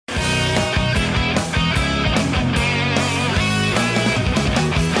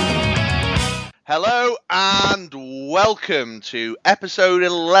Hello and welcome to episode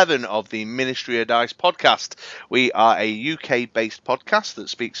 11 of the Ministry of Dice podcast. We are a UK-based podcast that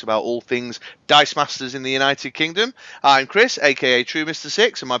speaks about all things Dice Masters in the United Kingdom. I'm Chris, aka True Mr.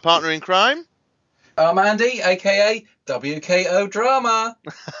 Six, and my partner in crime. I'm Andy, aka WKO Drama.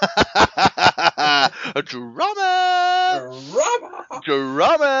 A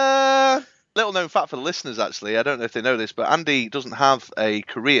drama. Little known fact for the listeners, actually, I don't know if they know this, but Andy doesn't have a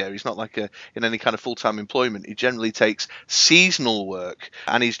career. He's not like in any kind of full-time employment. He generally takes seasonal work,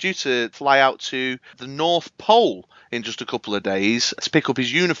 and he's due to fly out to the North Pole in just a couple of days to pick up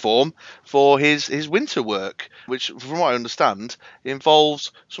his uniform for his winter work, which, from what I understand,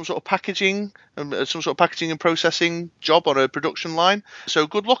 involves some sort of packaging and processing job on a production line. So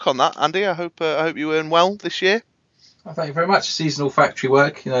good luck on that, Andy. I hope you earn well this year. Oh, thank you very much. Seasonal factory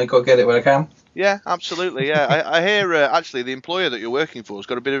work, got to get it when I can. Yeah, absolutely. Yeah, I hear actually the employer that you're working for has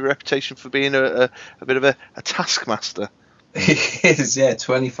got a bit of a reputation for being a bit of a taskmaster. It is, yeah.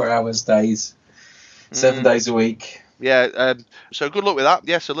 24 hours days, 7 days a week. Yeah. So good luck with that.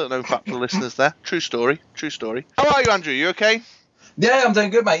 Yes, a little known fact for the listeners there. True story. How are you, Andrew? You okay? Yeah, I'm doing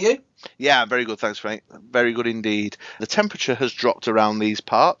good, mate. You? Yeah, very good, thanks, mate. Very good indeed. The temperature has dropped around these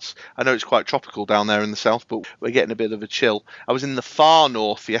parts. I know it's quite tropical down there in the south, but we're getting a bit of a chill. I was in the far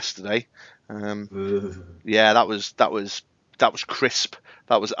north yesterday. Yeah, that was crisp.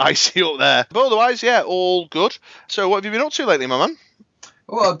 That was icy up there. But otherwise, yeah, all good. So what have you been up to lately, my man?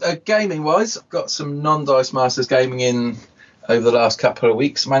 Well, gaming-wise, I've got some non-Dice Masters gaming in over the last couple of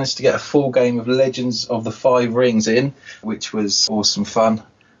weeks. Managed to get a full game of Legends of the Five Rings in, which was awesome fun.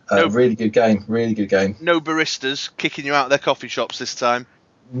 Really good game. No baristas kicking you out of their coffee shops this time?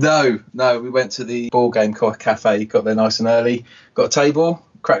 No. We went to the board game cafe, got there nice and early, got a table,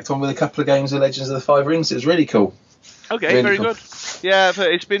 cracked on with a couple of games of Legends of the Five Rings. It was really cool. Okay, really very cool. Good. Yeah,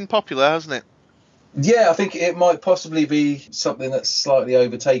 but it's been popular, hasn't it? Yeah, I think it might possibly be something that's slightly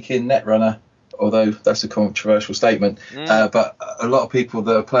overtaking Netrunner, although that's a controversial statement. But a lot of people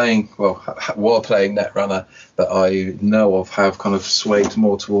that are playing, were playing Netrunner that I know of have kind of swayed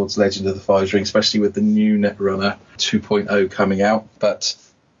more towards Legend of the Five Rings, especially with the new Netrunner 2.0 coming out. But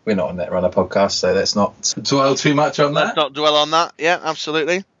we're not a Netrunner podcast, so let's not dwell too much on that. Let's not dwell on that. Yeah,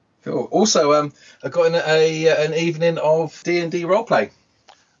 absolutely. Cool. Also, I got in an evening of D&D roleplay.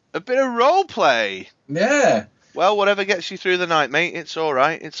 A bit of roleplay. Yeah. Well, whatever gets you through the night, mate. It's all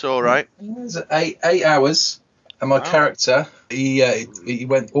right. It was 8 hours, and my character, he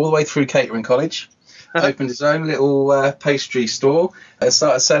went all the way through catering college, opened his own little pastry store, and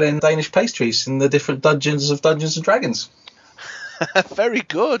started selling Danish pastries in the different dungeons of Dungeons and Dragons. Very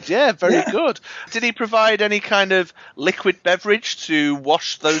good, yeah, very good. Did he provide any kind of liquid beverage to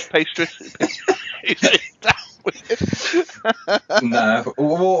wash those pastries down with? No,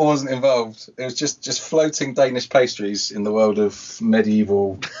 water wasn't involved. It was just floating Danish pastries in the world of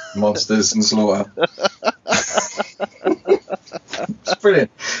medieval monsters and slaughter. It's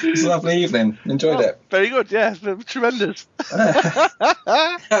brilliant. It's a lovely evening. Enjoyed it. Very good, yeah, tremendous. How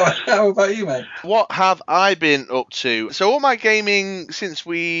about you, mate? What have I been up to? So all my gaming since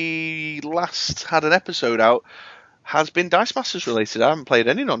we last had an episode out has been Dice Masters related. I haven't played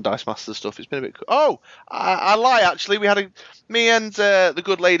any non-Dice Masters stuff. It's been a bit... Oh, I lie, actually. We had me and the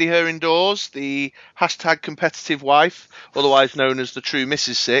good lady here indoors, the hashtag competitive wife, otherwise known as the true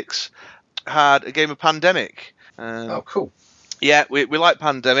Mrs. Six, had a game of Pandemic. Oh, cool. Yeah, we like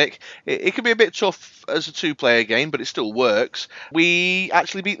Pandemic. It can be a bit tough as a two-player game, but it still works. We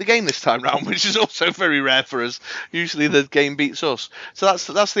actually beat the game this time round, which is also very rare for us. Usually the game beats us. So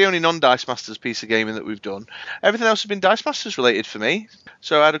that's the only non-Dice Masters piece of gaming that we've done. Everything else has been Dice Masters related for me.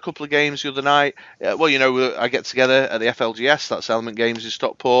 So I had a couple of games the other night. I get together at the FLGS, that's Element Games in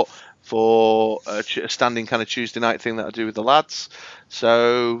Stockport, for a standing kind of Tuesday night thing that I do with the lads.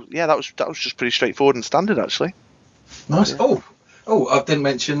 So yeah, that was just pretty straightforward and standard, actually. Nice. Yeah. Oh! I didn't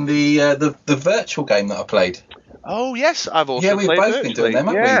mention the virtual game that I played. Oh yes, I've also played. Yeah, we've both been doing them,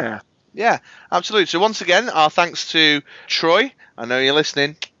 haven't we? Yeah, absolutely. So once again, our thanks to Troy. I know you're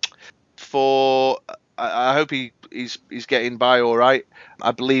listening. I hope he's getting by all right.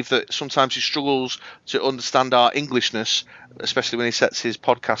 I believe that sometimes he struggles to understand our Englishness, especially when he sets his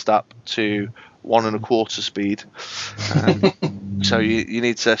podcast app to 1 1/4 speed. So you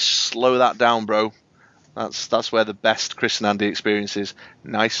need to slow that down, bro. That's where the best Chris and Andy experience is,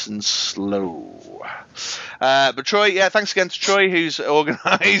 nice and slow. But Troy, yeah, thanks again to Troy, who's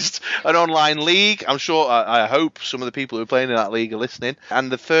organised an online league. I'm sure, I hope some of the people who are playing in that league are listening.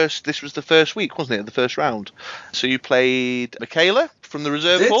 And this was the first week, wasn't it? The first round. So you played Michaela from the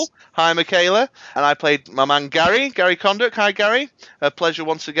reserve pool. Hi, Michaela. And I played my man Gary Conduct. Hi, Gary. A pleasure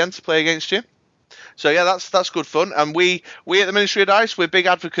once again to play against you. So yeah, that's good fun. And we at the Ministry of Dice, we're big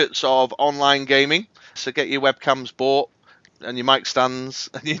advocates of online gaming. So get your webcams bought and your mic stands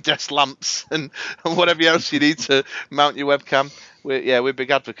and your desk lamps and whatever else you need to mount your webcam. We're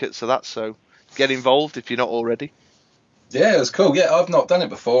big advocates of that. So get involved if you're not already. Yeah, it was cool. Yeah, I've not done it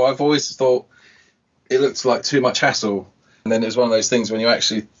before. I've always thought it looked like too much hassle. And then it was one of those things when you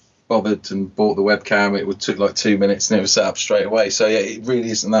actually bothered and bought the webcam, it took like 2 minutes and it was set up straight away. So yeah, it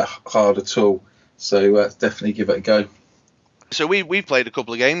really isn't that hard at all. So definitely give it a go. So we've played a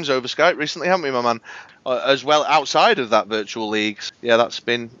couple of games over Skype recently, haven't we, my man? As well outside of that virtual league. Yeah, that's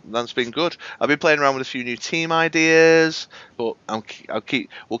been good. I've been playing around with a few new team ideas, but we'll keep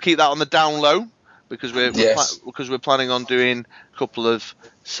that on the down low because we're planning on doing a couple of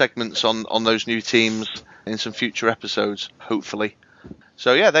segments on those new teams in some future episodes, hopefully.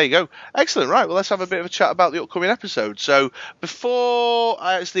 So yeah, there you go. Excellent. Right, well, let's have a bit of a chat about the upcoming episode. So before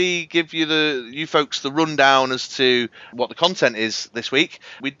I actually give you folks the rundown as to what the content is this week,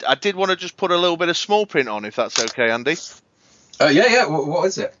 I did want to just put a little bit of small print on, if that's okay, Andy. Yeah. What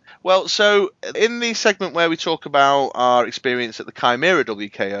is it? Well, so in the segment where we talk about our experience at the Chimera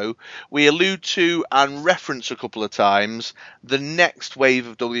WKO, we allude to and reference a couple of times the next wave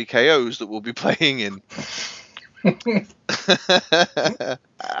of WKOs that we'll be playing in. And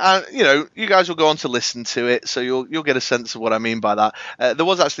you guys will go on to listen to it, so you'll get a sense of what I mean by that. There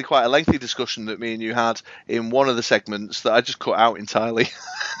was actually quite a lengthy discussion that me and you had in one of the segments that I just cut out entirely.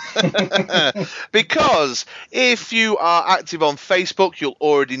 Because if you are active on Facebook, you'll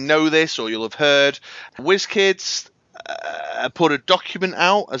already know this, or you'll have heard. WizKids put a document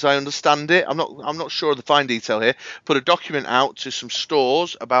out, as I understand it. I'm not sure of the fine detail here. Put a document out to some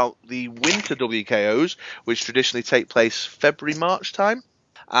stores about the winter WKOs, which traditionally take place February-March time.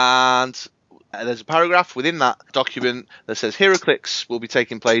 And there's a paragraph within that document that says HeroClix will be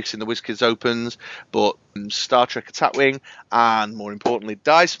taking place in the WizKids Opens, but Star Trek Attack Wing and, more importantly,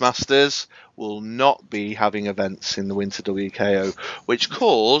 Dice Masters will not be having events in the winter WKO, which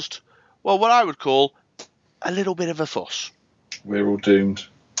caused, well, what I would call a little bit of a fuss. We're all doomed.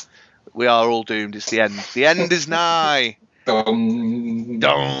 We are all doomed. It's the end. The end is nigh. Dum.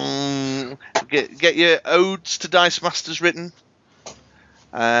 Dum. Get your odes to Dice Masters written.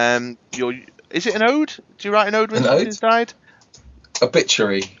 Is it an ode? Do you write an ode when somebody's died?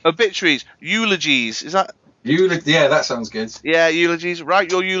 Obituaries. Eulogies. Is that? Yeah, that sounds good. Yeah, eulogies.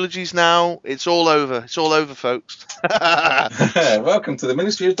 Write your eulogies now. It's all over. It's all over, folks. Welcome to the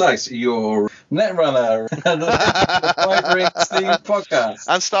Ministry of Dice, your Netrunner and White Ring Steam podcast.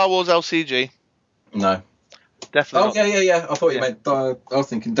 And Star Wars LCG. No. Definitely. Oh, yeah. I thought you meant. I was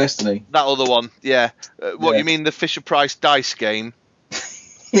thinking Destiny. That other one. Yeah. You mean the Fisher Price dice game?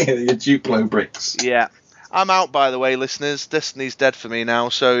 Yeah, your Duplo bricks. Yeah. I'm out, by the way, listeners. Destiny's dead for me now,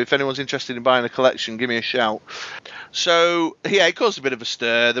 so if anyone's interested in buying a collection, give me a shout. So, yeah, it caused a bit of a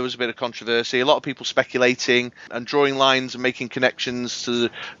stir. There was a bit of controversy. A lot of people speculating and drawing lines and making connections to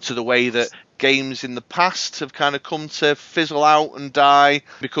the way that games in the past have kind of come to fizzle out and die,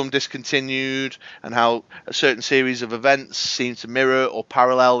 become discontinued, and how a certain series of events seem to mirror or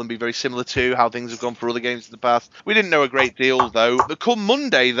parallel and be very similar to how things have gone for other games in the past. We didn't know a great deal, though. But come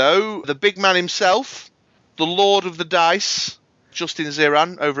Monday, though, the big man himself, the Lord of the Dice, Justin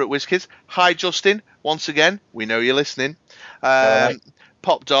Ziran over at WizKids. Hi, Justin. Once again, we know you're listening.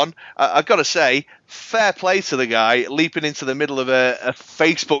 Popped on. I've got to say, fair play to the guy leaping into the middle of a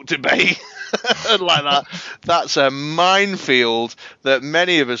Facebook debate like that. That's a minefield that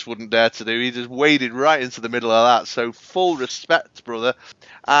many of us wouldn't dare to do. He just waded right into the middle of that. So full respect, brother.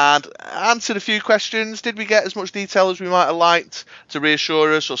 And answered a few questions. Did we get as much detail as we might have liked to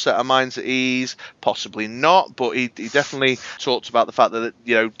reassure us or set our minds at ease? Possibly not, but he definitely talked about the fact that,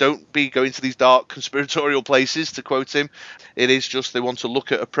 don't be going to these dark conspiratorial places, to quote him. It is just they want to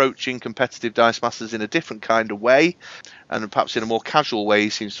look at approaching competitive Dice Masters in a different kind of way, and perhaps in a more casual way, he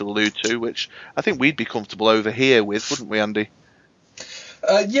seems to allude to, which I think we'd be comfortable over here with, wouldn't we, Andy?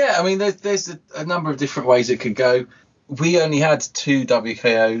 Yeah, I mean, there's a number of different ways it could go. We only had 2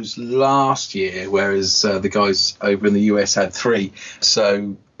 WKOs last year, whereas the guys over in the US had 3.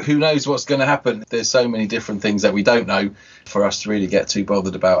 So who knows what's going to happen? There's so many different things that we don't know for us to really get too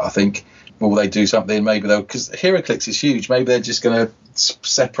bothered about. I think, will they do something? Maybe they'll, because HeroClix is huge. Maybe they're just going to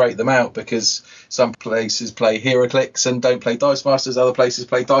separate them out because some places play HeroClix and don't play Dice Masters. Other places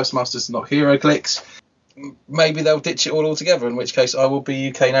play Dice Masters and not HeroClix. Maybe they'll ditch it all together, in which case I will be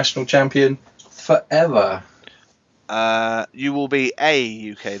UK national champion forever. You will be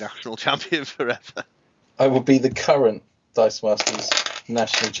a UK national champion forever. I will be the current Dice Masters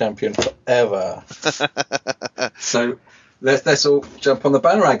national champion forever. So let's all jump on the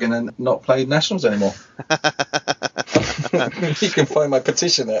bandwagon and not play Nationals anymore. You can find my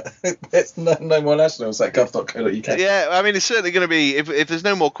petition at it's no more Nationals at gov.co.uk. Yeah, I mean, it's certainly going to be, if there's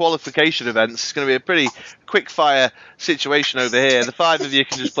no more qualification events, it's going to be a pretty quick fire situation over here. The 5 of you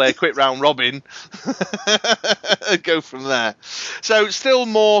can just play a quick round robin and go from there. So still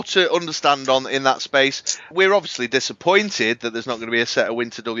more to understand on in that space. We're obviously disappointed that there's not going to be a set of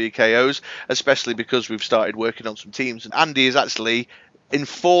winter WKOs, especially because we've started working on some teams. And Andy is actually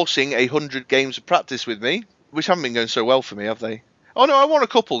enforcing 100 games of practice with me, which haven't been going so well for me, have they? Oh no, I won a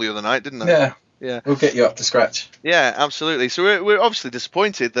couple the other night, didn't I? Yeah. We'll get you up to scratch. Yeah, absolutely. So we're obviously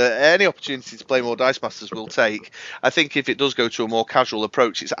disappointed that any opportunity to play more Dice Masters we'll take. I think if it does go to a more casual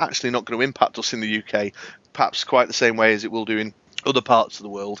approach, it's actually not going to impact us in the UK, perhaps quite the same way as it will do in other parts of the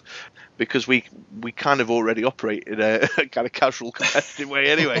world, because we kind of already operate in a kind of casual, competitive way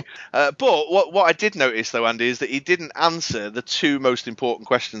anyway. But what I did notice, though, Andy, is that he didn't answer the 2 most important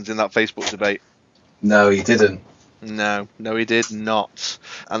questions in that Facebook debate. No, he didn't. No, he did not.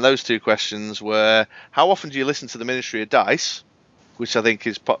 And those 2 questions were, how often do you listen to the Ministry of Dice? Which I think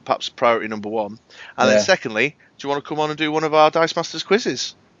is perhaps priority number 1. And then secondly, do you want to come on and do one of our Dice Masters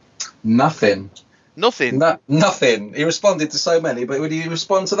quizzes? Nothing. Nothing? He responded to so many, but would he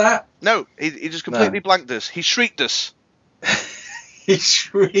respond to that? No, he just completely blanked us. He shrieked us. He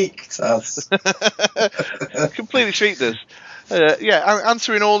shrieked us. Completely shrieked us.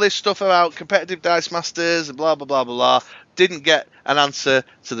 Answering all this stuff about competitive Dice Masters and blah, blah, blah, blah, blah. Didn't get an answer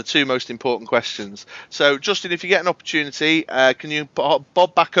to the 2 most important questions. So, Justin, if you get an opportunity, can you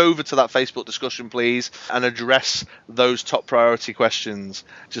bob back over to that Facebook discussion, please, and address those top priority questions?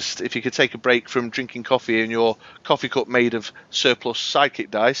 Just if you could take a break from drinking coffee in your coffee cup made of surplus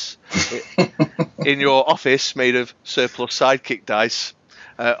sidekick dice, in your office made of surplus sidekick dice,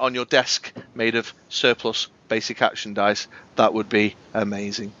 on your desk made of surplus basic action dice, that would be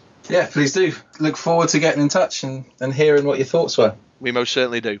amazing. Yeah, please do. Look forward to getting in touch and hearing what your thoughts were. We most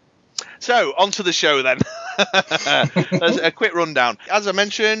certainly do. So, on to the show then. A quick rundown. As I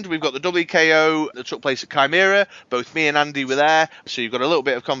mentioned, we've got the WKO that took place at Chimera. Both me and Andy were there. So you've got a little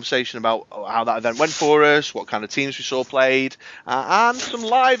bit of conversation about how that event went for us, what kind of teams we saw played, and some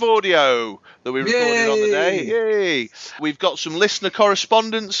live audio that we recorded on the day. Yay! We've got some listener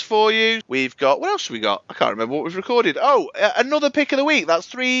correspondence for you. We've got, what else have we got? I can't remember what we've recorded. Oh, another pick of the week. That's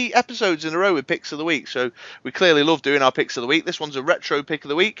 3 episodes in a row with picks of the week. So we clearly love doing our picks of the week. This one's a retro pick of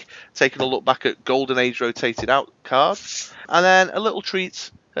the week, taking a look back at Golden Age rotated out cards, and then a little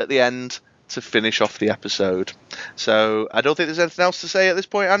treat at the end to finish off the episode. So I don't think there's anything else to say at this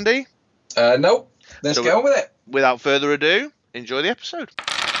point, Andy. Nope. Let's get on with it. Without further ado, enjoy the episode.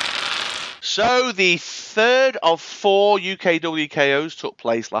 So the 3rd of 4 UK WKOs took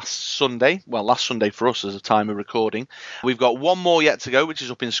place last Sunday. Well, last Sunday for us as a time of recording. We've got one more yet to go, which is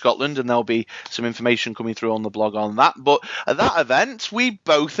up in Scotland, and there'll be some information coming through on the blog on that. But at that event, we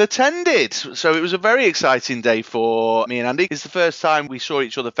both attended. So it was a very exciting day for me and Andy. It's the first time we saw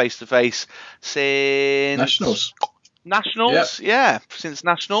each other face to face since... Nationals, yep. Since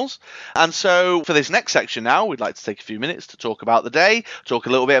Nationals. And so for this next section now, we'd like to take a few minutes to talk about the day, talk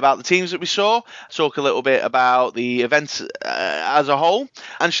a little bit about the teams that we saw, talk a little bit about the event as a whole,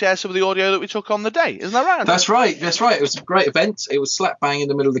 and share some of the audio that we took on the day. Isn't that right? That's right. It was a great event. It was slap bang in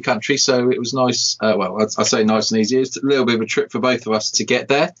the middle of the country, so it was nice. Well, I say nice and easy. It's a little bit of a trip for both of us to get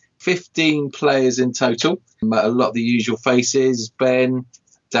there. 15 players in total. A lot of the usual faces. Ben,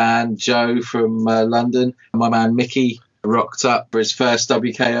 Dan, Joe from London. My man Mickey rocked up for his first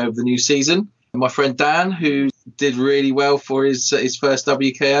WKO of the new season. My friend Dan, who did really well for his first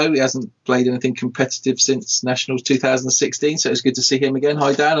WKO. He hasn't played anything competitive since Nationals 2016, so it's good to see him again.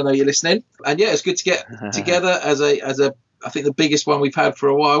 Hi Dan, I know you're listening. And yeah, it's good to get together as a I think the biggest one we've had for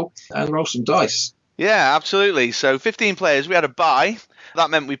a while, and roll some dice. Yeah, absolutely. So 15 players. We had a bye.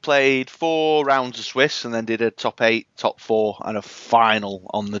 That meant we played 4 rounds of Swiss and then did a top 8, top 4 and a final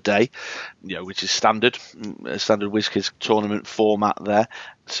on the day, which is standard WizKids tournament format there.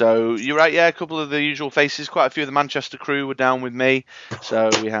 So you're right, yeah, a couple of the usual faces. Quite a few of the Manchester crew were down with me. So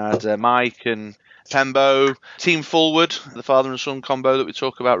we had Mike and Pembo, Team Fullwood, the father and son combo that we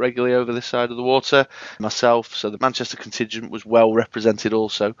talk about regularly over this side of the water, myself. So the Manchester contingent was well represented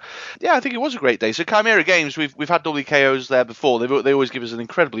also. Yeah, I think it was a great day. So Chimera Games, we've had WKOs there before. They always give us an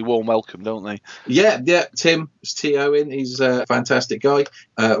incredibly warm welcome, don't they? Yeah. Tim, it's T. Owen. He's a fantastic guy.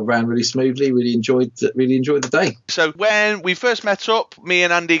 Ran really smoothly. Really enjoyed the day. So when we first met up, me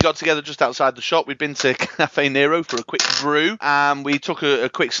and Andy got together just outside the shop. We'd been to Cafe Nero for a quick brew, and we took a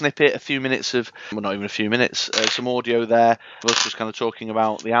quick snippet, a few minutes of, well, not even a few minutes, some audio there of us just kind of talking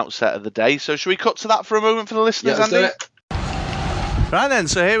about the outset of the day. So should we cut to that for a moment for the listeners, Andy? Do it. Right then,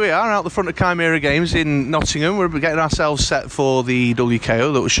 so here we are out the front of Chimera Games in Nottingham. We're getting ourselves set for the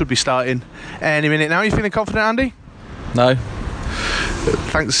WKO that should be starting any minute now. You feeling confident, Andy? No.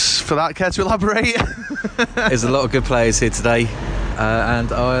 Thanks for that. Care to elaborate? There's a lot of good players here today, and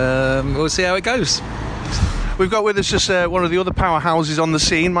we'll see how it goes. We've got with us just one of the other powerhouses on the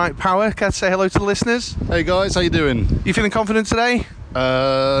scene, Mike Power. Care to say hello to the listeners? Hey guys, how you doing? You feeling confident today?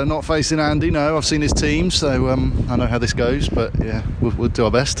 Not facing Andy, no. I've seen his team, so I know how this goes. But yeah, we'll do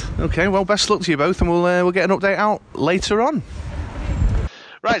our best. Okay, well, best luck to you both, and we'll get an update out later on.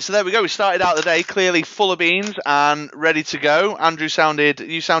 Right, so there we go. We started out the day clearly full of beans and ready to go. Andrew,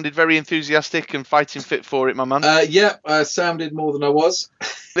 you sounded very enthusiastic and fighting fit for it, my man. Yeah, I sounded more than I was.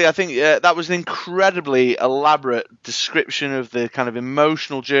 I think that was an incredibly elaborate description of the kind of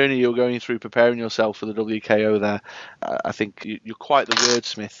emotional journey you're going through preparing yourself for the WKO there. I think you're quite the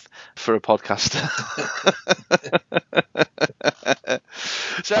wordsmith for a podcaster.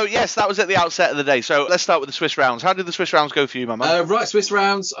 So, yes, that was at the outset of the day. So let's start with the Swiss rounds. How did the Swiss rounds go for you, my man? Right, Swiss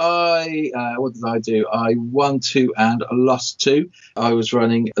rounds, what did I do? I won 2 and lost 2. I was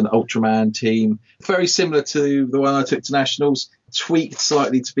running an Ultraman team, very similar to the one I took to Nationals, tweaked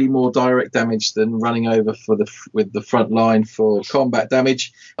slightly to be more direct damage than running over with the front line for combat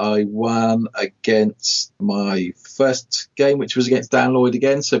damage. I won against my first game, which was against Dan Lloyd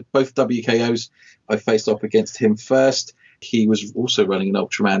again. So both WKOs, I faced off against him first. He was also running an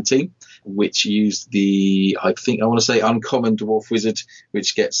Ultraman team, which used the, I want to say, uncommon Dwarf Wizard,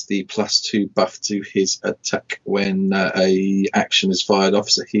 which gets the +2 buff to his attack when a action is fired off.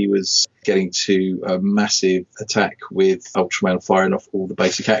 So he was getting to a massive attack with Ultraman firing off all the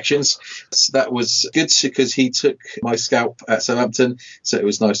basic actions. So that was good because he took my scalp at Southampton, so it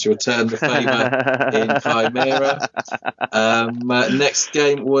was nice to return the favour in Chimera. Next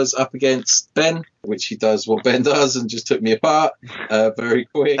game was up against Ben, which he does what Ben does and just took me apart very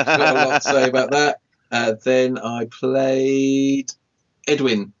quick. Got a lot to say about that. Then I played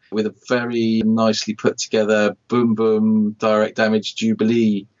Edwin with a very nicely put together boom boom direct damage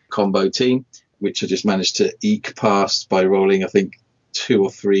Jubilee combo team, which I just managed to eke past by rolling, I think, 2 or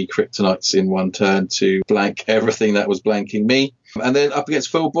 3 kryptonites in one turn to blank everything that was blanking me. And then up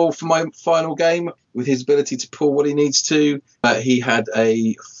against Phil Ball for my final game, with his ability to pull what he needs to. He had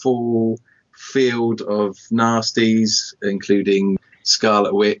a full field of nasties, including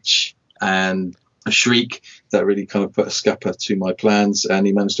Scarlet Witch and a Shriek, that really kind of put a scupper to my plans, and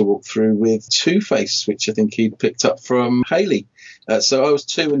he managed to walk through with Two-Face, which I think he'd picked up from Haley. So I was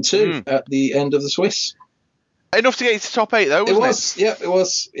 2 and 2 at the end of the Swiss. Enough to get you to top 8 though, wasn't it? Yeah, it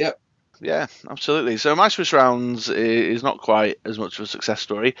was. Yeah. Yeah, absolutely. So my Swiss rounds is not quite as much of a success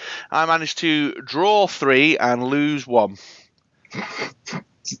story. I managed to draw 3 and lose 1.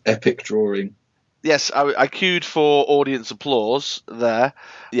 Epic drawing. Yes, I queued for audience applause there.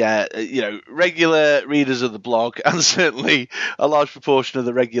 Yeah, regular readers of the blog, and certainly a large proportion of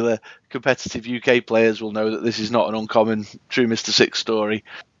the regular competitive UK players will know that this is not an uncommon True Mr. Six story.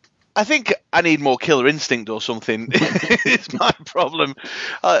 I think I need more killer instinct or something. It's my problem.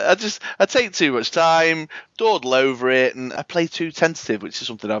 I take too much time, dawdle over it, and I play too tentative, which is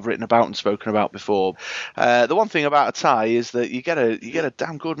something I've written about and spoken about before. The one thing about a tie is that you get a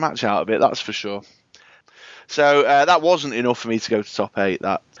damn good match out of it, that's for sure. So that wasn't enough for me to go to top 8,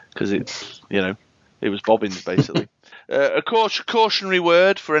 that, because it was bobbins basically. A cautionary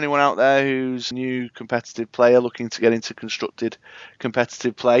word for anyone out there who's a new competitive player looking to get into constructed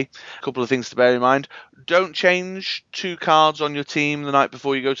competitive play. A couple of things to bear in mind. Don't change 2 cards on your team the night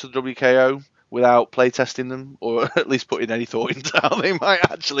before you go to the WKO without playtesting them, or at least putting any thought into how they might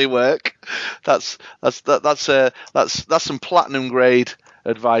actually work. That's some platinum grade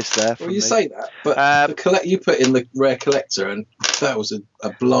advice there. Well, you say that, but you put in the rare collector, and that was a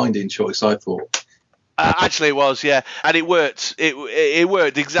blinding choice, I thought. Actually, it was, yeah, and it worked. It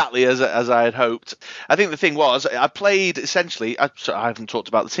worked exactly as I had hoped. I think the thing was, I played essentially. I haven't talked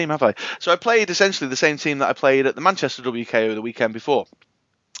about the team, have I? So I played essentially the same team that I played at the Manchester WKO the weekend before.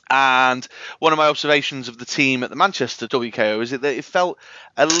 And one of my observations of the team at the Manchester WKO is that it felt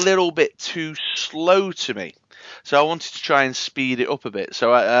a little bit too slow to me. So I wanted to try and speed it up a bit.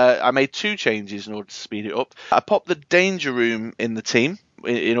 So I made 2 changes in order to speed it up. I popped the Danger Room in the team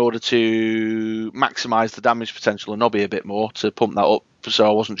in order to maximise the damage potential of Nobby a bit more, to pump that up, so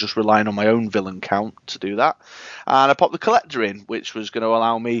I wasn't just relying on my own villain count to do that. And I popped the Collector in, which was going to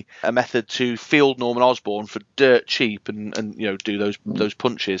allow me a method to field Norman Osborn for dirt cheap and do those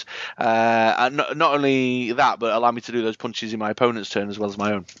punches. And not only that, but allow me to do those punches in my opponent's turn as well as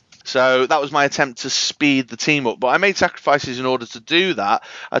my own. So that was my attempt to speed the team up. But I made sacrifices in order to do that.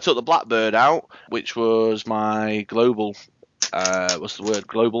 I took the Blackbird out, which was my global what's the word?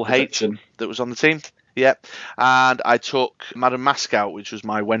 Global Hate Protection. that was on the team. Yeah, and I took Madam Mask out, which was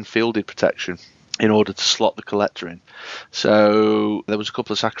my when fielded protection, in order to slot the collector in. So there was a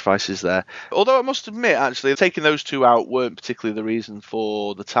couple of sacrifices there. Although I must admit, actually, taking those two out weren't particularly the reason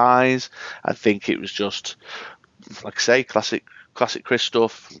for the ties. I think it was just, like I say, classic Chris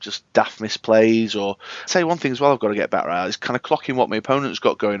stuff, just daft misplays. Or I'd say one thing as well I've got to get better at is kind of clocking what my opponent's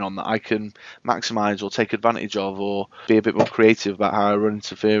got going on that I can maximise or take advantage of, or be a bit more creative about how I run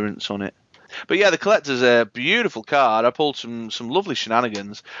interference on it. But yeah, the collector's a beautiful card. I pulled some lovely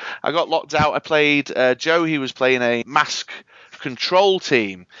shenanigans. I got locked out. I played Joe. He was playing a Mask control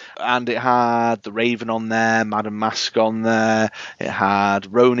team, and it had the Raven on there, Madam Mask on there, it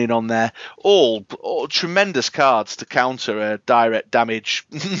had Ronin on there. All tremendous cards to counter a direct damage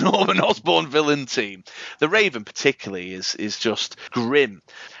Norman Osborn villain team. The Raven particularly is just grim.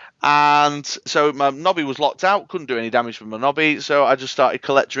 And so my Nobby was locked out, couldn't do any damage with my Nobby, so I just started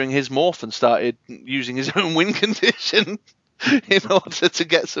collectoring his morph and started using his own win condition in order to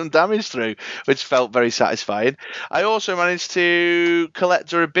get some damage through, which felt very satisfying. I also managed to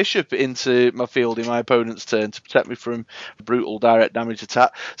collector a bishop into my field in my opponent's turn to protect me from brutal direct damage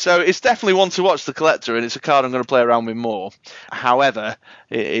attack. So it's definitely one to watch, the collector, and it's a card I'm going to play around with more. However,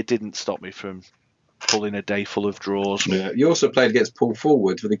 it didn't stop me from pulling a day full of draws. Yeah. You also played against Paul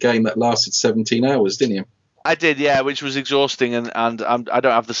Forward with a game that lasted 17 hours, didn't you? I did, yeah, which was exhausting, and I don't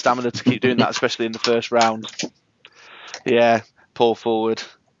have the stamina to keep doing that, especially in the first round. Yeah, Paul Forward.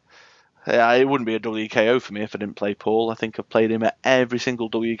 Yeah, it wouldn't be a WKO for me if I didn't play Paul. I think I've played him at every single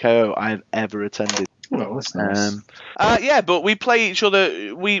WKO I've ever attended. Well, that's nice. Yeah, but we play each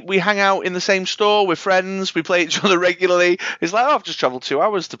other. We hang out in the same store. We're friends. We play each other regularly. It's like, I've just travelled 2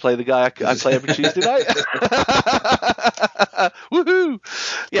 hours to play the guy I play every Tuesday night. Woohoo!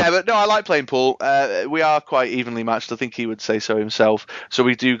 Yeah, but no, I like playing Paul. We are quite evenly matched. I think he would say so himself. So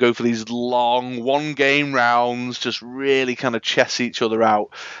we do go for these long one-game rounds, just really kind of chess each other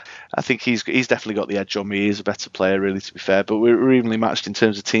out. I think he's definitely got the edge on me. He's a better player, really, to be fair. But we're evenly matched in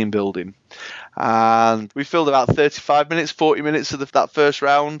terms of team building. And we filled about 35 minutes, 40 minutes of that first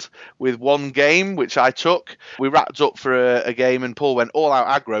round with one game, which I took. We wrapped up for a game, and Paul went all-out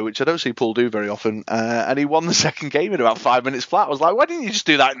aggro, which I don't see Paul do very often. And he won the second game in about 5 minutes flat. I was like, why didn't you just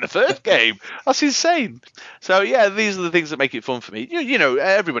do that in the first game? That's insane. So, yeah, these are the things that make it fun for me. You know,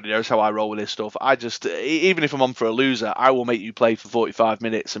 everybody knows how I roll with this stuff. I just, even if I'm on for a loser, I will make you play for 45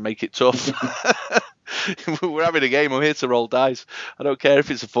 minutes and make it tough. We're having a game. I'm here to roll dice. I don't care if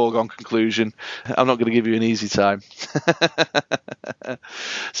it's a foregone conclusion. I'm not going to give you an easy time.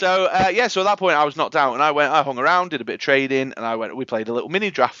 So at that point I was knocked out, and I hung around, did a bit of trading, and we played a little mini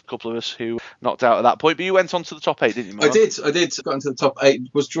draft, a couple of us who knocked out at that point. But you went on to the top 8, didn't you, Mark? I did. Got into the top 8.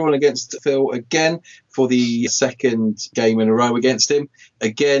 Was drawn against Phil again for the second game in a row against him.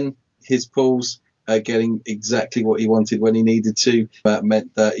 Again, his pulls. Getting exactly what he wanted when he needed to. That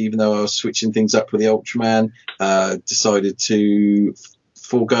meant that even though I was switching things up with the Ultraman, decided to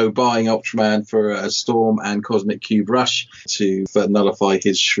forego buying Ultraman for a Storm and Cosmic Cube Rush to nullify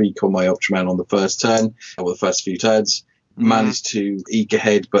his Shriek on my Ultraman on the first turn, or the first few turns. Managed to eke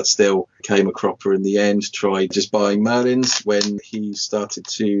ahead, but still came a cropper in the end. Tried just buying Merlins when he started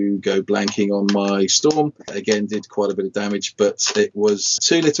to go blanking on my Storm. Again, did quite a bit of damage, but it was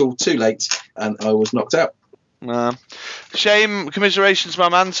too little, too late, and I was knocked out. Shame, commiserations, my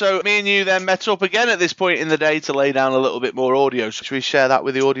man. So me and you then met up again at this point in the day to lay down a little bit more audio. Should we share that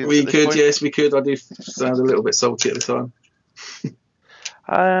with the audience? We could, yes, we could. I do sound a little bit salty at the time.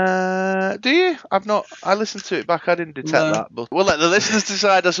 Do you? I listened to it back. I didn't detect that, but we'll let the listeners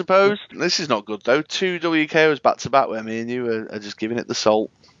decide, I suppose. This is not good though. 2 WKOs back to back where me and you are just giving it the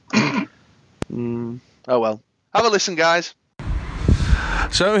salt. Oh well. Have a listen, guys.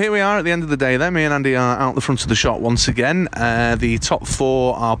 So here we are at the end of the day then. Me and Andy are out the front of the shot once again. The top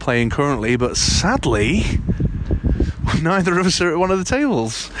 4 are playing currently, but sadly neither of us are at one of the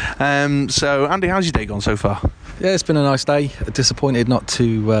tables. So Andy, how's your day gone so far? Yeah, it's been a nice day. Disappointed not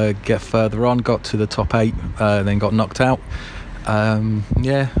to get further on. Got to the top 8, then got knocked out.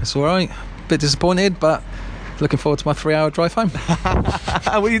 Yeah, it's all right. Bit disappointed, but looking forward to my 3-hour drive home.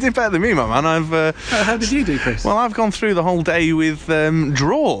 Well, you did better than me, my man. How did you do, Chris? Well, I've gone through the whole day with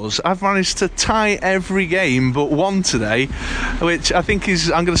draws. I've managed to tie every game but one today, which I think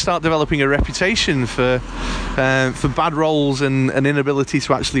I'm going to start developing a reputation for bad rolls and an inability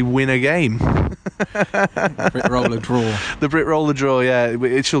to actually win a game. Brit roller draw. The Brit roller draw, yeah.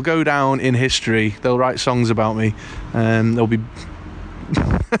 It shall go down in history. They'll write songs about me. There'll be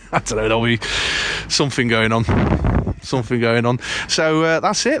I don't know, there'll be something going on. So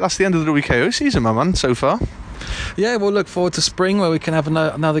that's it. That's the end of the WKO season, my man, so far. Yeah, we'll look forward to spring where we can have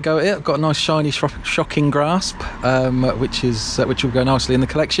another go at it. I've got a nice shiny shocking grasp, which will go nicely in the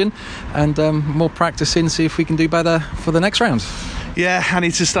collection, and more practicing, see if we can do better for the next round. Yeah, I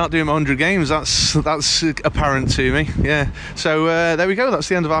need to start doing my 100 games. That's apparent to me. Yeah. So there we go. That's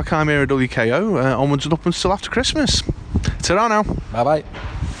the end of our Chimera WKO. Onwards and upwards till after Christmas. Ta-ra now. Bye bye.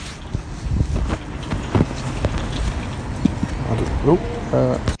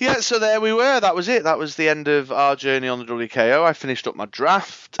 Yeah, so there we were. That was it. That was the end of our journey on the WKO. I finished up my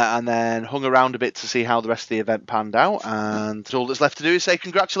draft and then hung around a bit to see how the rest of the event panned out. And all that's left to do is say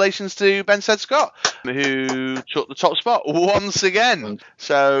congratulations to Ben Said Scott, who took the top spot once again.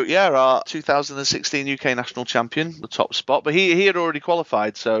 So, yeah, our 2016 UK National Champion, the top spot. But he had already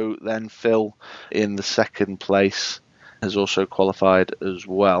qualified, so then Phil in the second place has also qualified as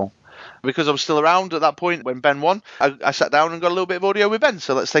well. Because I was still around at that point when Ben won, I sat down and got a little bit of audio with Ben.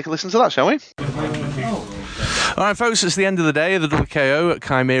 So let's take a listen to that, shall we? All right, folks, it's the end of the day of the WKO at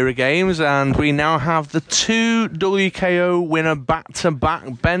Chimera Games, and we now have the 2 WKO winner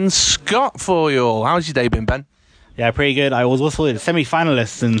back-to-back, Ben Scott, for you all. How's your day been, Ben? Yeah, pretty good. I was also a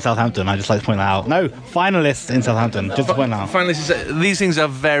semi-finalist in Southampton. I just like to point that out. No, finalist in Southampton. Just to point that out. Finalists, these things are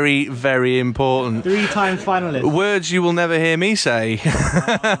very, very important. 3 times finalist. Words you will never hear me say.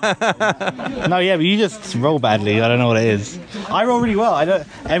 No, yeah, but you just roll badly. I don't know what it is. I roll really well.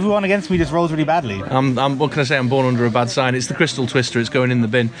 Everyone against me just rolls really badly. What can I say? I'm born under a bad sign. It's the Crystal Twister. It's going in the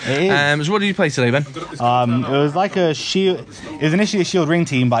bin. It is. So what did you play today, Ben? It was like a shield. It was initially a shield ring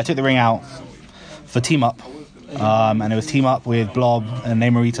team, but I took the ring out for team up. And it was team up with Blob and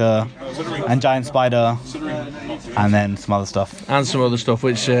Namorita and Giant Spider and then some other stuff. And some other stuff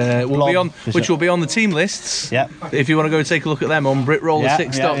which will be on the team lists. Yep. If you want to go take a look at them on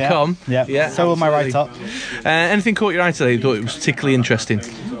BritRoller6.com. Yeah. So will my write-up. Anything caught your eye today? You thought it was particularly interesting?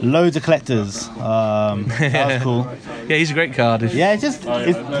 Loads of collectors. That was cool. Yeah, he's a great card. Yeah,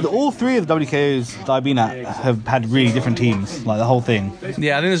 all 3 of the WKOs that I've been at have had really different teams, like the whole thing.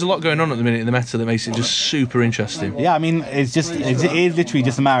 Yeah, I think there's a lot going on at the minute in the meta that makes it just super interesting. Yeah, I mean, it is literally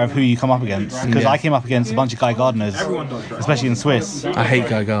just a matter of who you come up against. Because I came up against a bunch of Guy Gardeners, especially in Swiss. I hate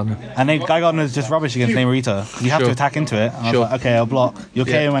Guy Gardner. And Guy Gardener's just rubbish against Namorita. You have to attack into it. And I was like, okay, I'll block. You're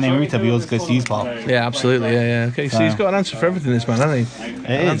KO my Namorita, but yours goes to use part. Yeah, absolutely. Yeah. Okay, so he's got an answer for everything, this man, hasn't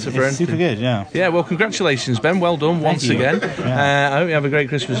he? It's super good, yeah. Yeah, well, congratulations, Ben. Well done once again. I hope you have a great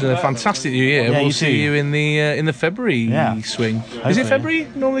Christmas and a fantastic New Year. We'll see you in the February swing. Hopefully. Is it February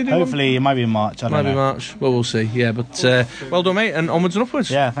normally? Hopefully, it might be in March. I don't know. Might be March. Well, we'll see. Yeah, but well done, mate, and onwards and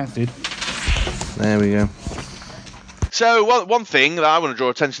upwards. Yeah, thanks, dude. There we go. So one thing that I want to draw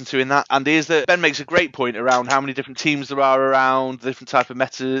attention to in that, Andy, is that Ben makes a great point around how many different teams there are around, the different type of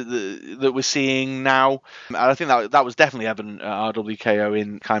meta that we're seeing now. And I think that was definitely evident at RWKO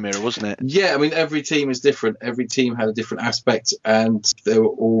in Chimera, wasn't it? Yeah, I mean, every team is different. Every team had a different aspect, and they were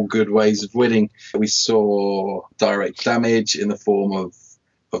all good ways of winning. We saw direct damage in the form of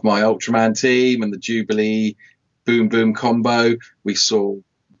my Ultraman team and the Jubilee Boom Boom combo. We saw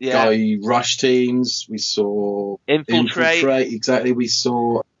Guy Rush teams. We saw Infiltrate. Exactly. We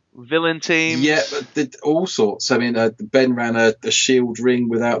saw villain teams. Yeah, all sorts. I mean, Ben ran a shield ring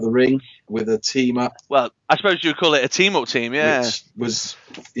without the ring with a team up. Well, I suppose you would call it a team up team, yeah. Which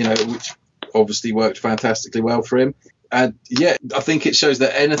obviously worked fantastically well for him. And yeah, I think it shows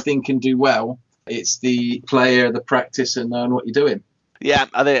that anything can do well. It's the player, the practice, and knowing what you're doing. Yeah,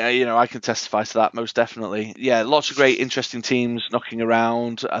 I think I can testify to that most definitely. Yeah, lots of great, interesting teams knocking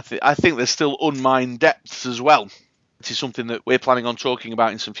around. I think there's still unmined depths as well. It is something that we're planning on talking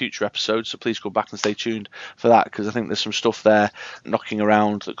about in some future episodes, so please go back and stay tuned for that, because I think there's some stuff there knocking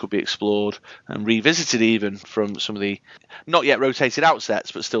around that could be explored and revisited even from some of the not yet rotated out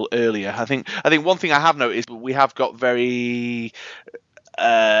sets, but still earlier. I think one thing I have noticed, we have got very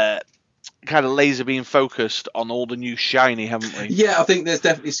kind of laser beam focused on all the new shiny, haven't we? Yeah, I think there's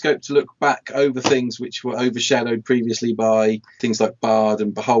definitely scope to look back over things which were overshadowed previously by things like Bard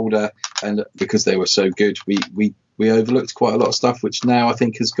and Beholder, and because they were so good, we overlooked quite a lot of stuff which now I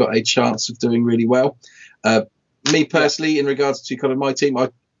think has got a chance of doing really well. Me personally, in regards to kind of my team,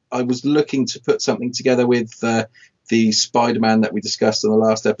 I was looking to put something together with the Spider-Man that we discussed on the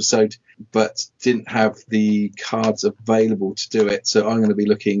last episode, but didn't have the cards available to do it. So I'm going to be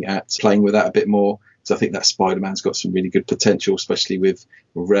looking at playing with that a bit more. So I think that Spider-Man's got some really good potential, especially with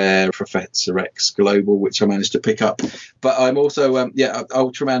Rare, Professor X Global, which I managed to pick up. But I'm also,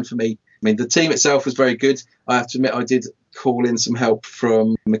 Ultraman for me. I mean, the team itself was very good. I have to admit, I did call in some help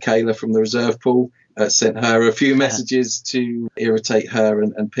from Michaela from the reserve pool. Sent her a few messages to irritate her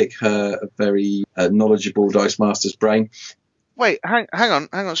and pick her a very knowledgeable Dice Master's brain. Wait, hang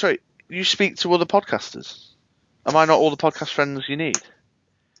on. Sorry, you speak to other podcasters? Am I not all the podcast friends you need?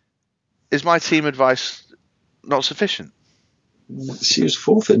 Is my team advice not sufficient? She was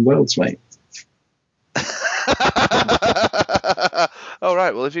 4th in Worlds, mate. Oh,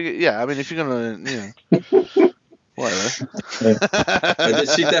 right. Well, if you're gonna, whatever.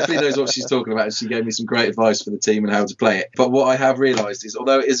 She definitely knows what she's talking about. She gave me some great advice for the team and how to play it. But what I have realised is,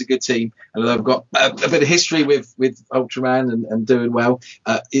 although it is a good team, and although I've got a bit of history with Ultraman and doing well,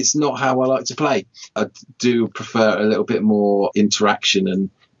 it's not how I like to play. I do prefer a little bit more interaction and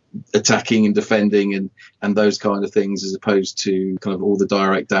attacking and defending and those kind of things, as opposed to kind of all the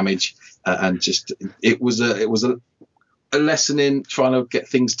direct damage. And just it was a lesson in trying to get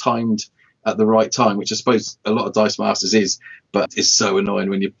things timed at the right time, which I suppose a lot of Dice Masters is, but it's so annoying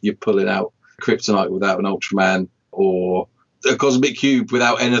when you're pulling out Kryptonite without an Ultraman or a Cosmic Cube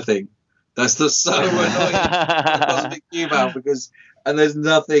without anything. That's just so annoying. A Cosmic Cube out and there's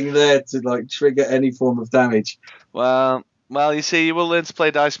nothing there to like trigger any form of damage. Well, you see, you will learn to play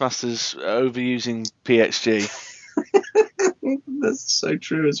Dice Masters overusing PXG. That's so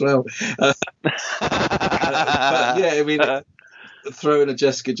true as well. But yeah, I mean, throwing a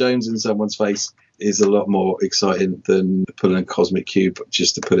Jessica Jones in someone's face is a lot more exciting than pulling a Cosmic Cube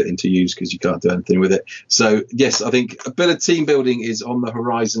just to put it into use because you can't do anything with it. So, yes, I think a bit of team building is on the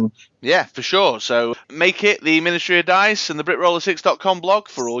horizon. Yeah, for sure. So make it the Ministry of Dice and the BritRoller6.com blog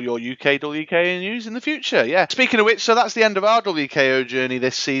for all your UK WKO news in the future. Yeah. Speaking of which, so that's the end of our WKO journey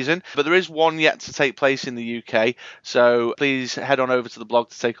this season, but there is one yet to take place in the UK. So please head on over to the blog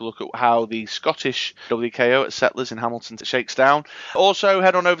to take a look at how the Scottish WKO at Settlers in Hamilton shakes down. Also,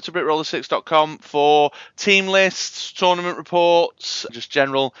 head on over to BritRoller6.com for team lists, tournament reports, just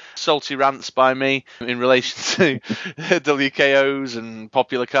general salty rants by me in relation to WKOs and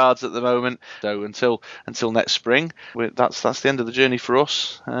popular cards at the moment. So until next spring, that's the end of the journey for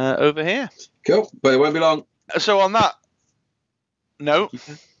us over here. Cool, but it won't be long. So on that note,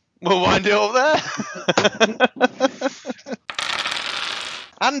 we'll wind it up there.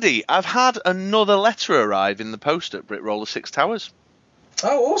 Andy, I've had another letter arrive in the post at BritRoller 6 Towers.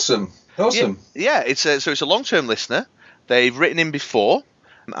 Oh, awesome. Awesome. Yeah, it's a long-term listener. They've written in before,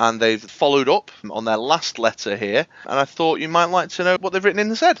 and they've followed up on their last letter here, and I thought you might like to know what they've written in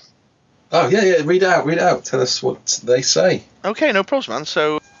and said. Oh, yeah, read out. Tell us what they say. Okay, no problems, man.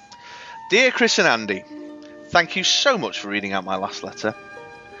 So, dear Chris and Andy, thank you so much for reading out my last letter.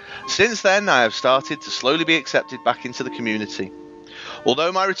 Since then, I have started to slowly be accepted back into the community.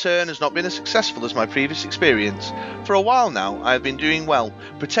 Although my return has not been as successful as my previous experience, for a while now I have been doing well,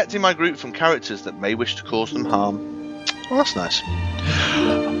 protecting my group from characters that may wish to cause them harm. Well, that's nice.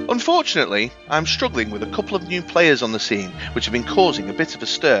 Unfortunately, I am struggling with a couple of new players on the scene which have been causing a bit of a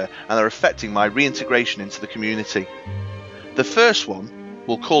stir and are affecting my reintegration into the community. The first one,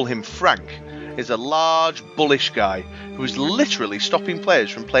 we'll call him Frank, is a large, bullish guy who is literally stopping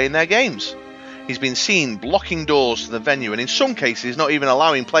players from playing their games. He's been seen blocking doors to the venue and in some cases not even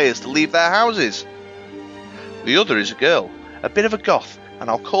allowing players to leave their houses. The other is a girl, a bit of a goth, and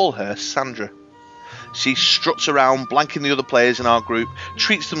I'll call her Sandra. She struts around, blanking the other players in our group,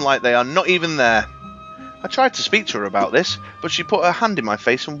 treats them like they are not even there. I tried to speak to her about this, but she put her hand in my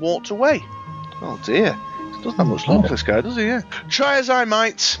face and walked away. Oh dear. Doesn't have much luck, this guy, does he? Yeah. Try as I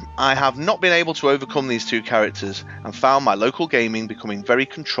might, I have not been able to overcome these two characters and found my local gaming becoming very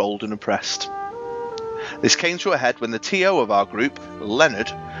controlled and oppressed. This came to a head when the TO of our group, Leonard,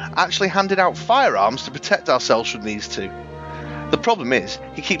 actually handed out firearms to protect ourselves from these two. The problem is,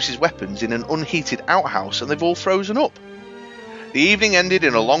 he keeps his weapons in an unheated outhouse and they've all frozen up. The evening ended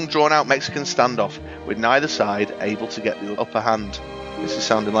in a long drawn-out Mexican standoff, with neither side able to get the upper hand. This is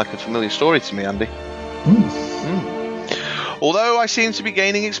sounding like a familiar story to me, Andy. Although I seem to be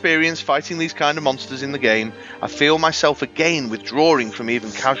gaining experience fighting these kind of monsters in the game, I feel myself again withdrawing from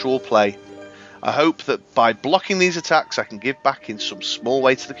even casual play. I hope that by blocking these attacks I can give back in some small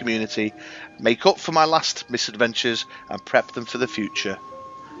way to the community, make up for my last misadventures and prep them for the future.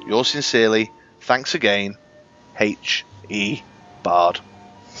 Yours sincerely, thanks again, H.E. Bard.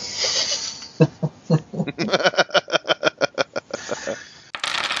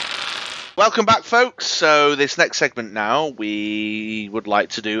 Welcome back, folks. So this next segment now, we would like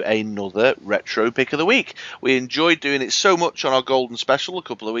to do another retro pick of the week. We enjoyed doing it so much on our Golden Special a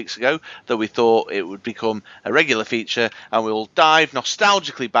couple of weeks ago that we thought it would become a regular feature, and we'll dive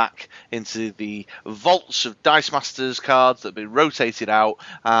nostalgically back into the vaults of Dice Masters cards that have been rotated out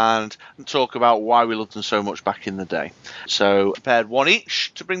and talk about why we loved them so much back in the day. So prepared one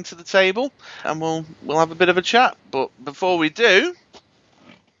each to bring to the table, and we'll have a bit of a chat. But before we do,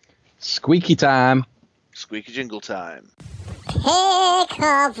 squeaky time. Squeaky jingle time. Pick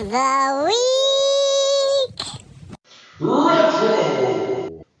of the week.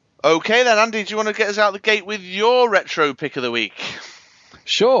 Okay then, Andy, do you want to get us out the gate with your retro pick of the week?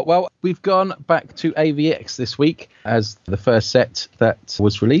 Sure. Well, we've gone back to AVX this week as the first set that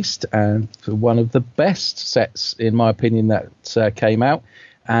was released and one of the best sets, in my opinion, that came out.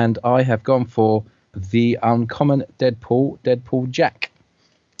 And I have gone for the uncommon Deadpool Jack.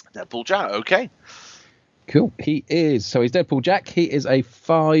 Deadpool Jack, okay. Cool. He's Deadpool Jack. He is a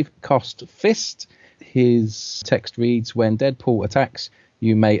 5-cost fist. His text reads, when Deadpool attacks,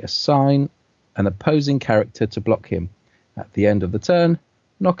 you may assign an opposing character to block him. At the end of the turn,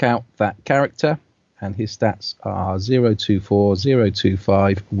 knock out that character, and his stats are 024,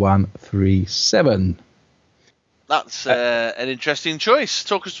 025, 137. That's an interesting choice.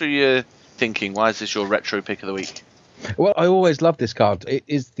 Talk us through your thinking. Why is this your retro pick of the week? Well, I always love this card. It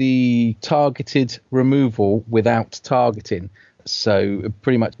is the targeted removal without targeting. So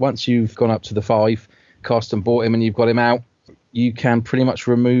pretty much once you've gone up to the 5 cost and bought him and you've got him out, you can pretty much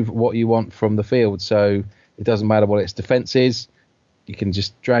remove what you want from the field. So it doesn't matter what its defense is. You can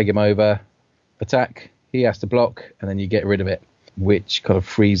just drag him over, attack, he has to block, and then you get rid of it, which kind of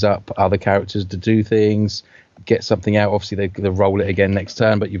frees up other characters to do things, get something out. Obviously, they'll roll it again next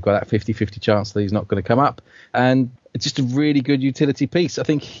turn, but you've got that 50-50 chance that he's not going to come up. And it's just a really good utility piece. I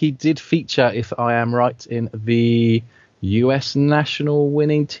think he did feature, if I am right, in the US National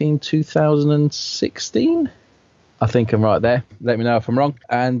Winning Team 2016. I think I'm right there. Let me know if I'm wrong.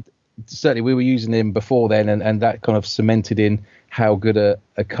 And certainly we were using him before then, and that kind of cemented in how good a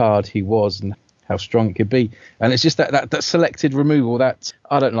card he was and how strong it could be. And it's just that selected removal that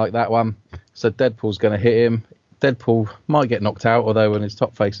I don't like that one. So Deadpool's going to hit him. Deadpool might get knocked out, although when his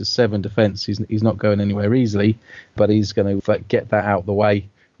top face is 7 defense, he's not going anywhere easily, but he's going to get that out the way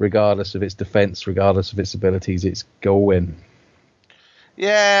regardless of its defense, regardless of its abilities. It's go in.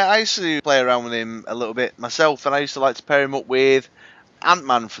 Yeah, I used to play around with him a little bit myself, and I used to like to pair him up with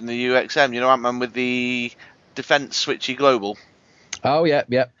Ant-Man from the UXM. You know, Ant-Man with the defense switchy global. Oh, yeah,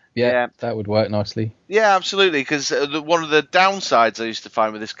 that would work nicely. Yeah, absolutely, because one of the downsides I used to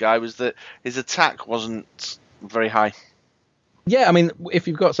find with this guy was that his attack wasn't very high. Yeah, I mean, if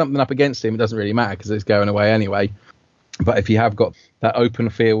you've got something up against him, it doesn't really matter because it's going away anyway. But if you have got that open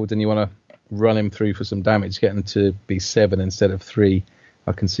field and you want to run him through for some damage, get him to be 7 instead of 3,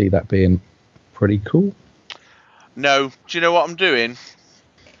 I can see that being pretty cool. No, do you know what I'm doing?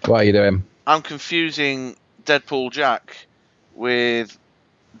 What are you doing? I'm confusing Deadpool Jack with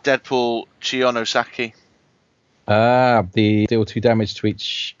Deadpool Chionosaki. The deal 2 damage to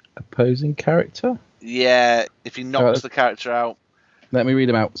each opposing character? Yeah, if he knocks the character out. Let me read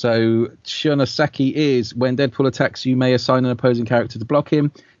them out. So, Chionosaki is, when Deadpool attacks, you may assign an opposing character to block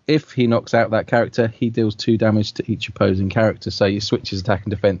him. If he knocks out that character, he deals 2 damage to each opposing character. So you switch his attack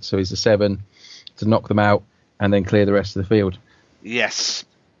and defense. So he's a 7 to knock them out and then clear the rest of the field. Yes.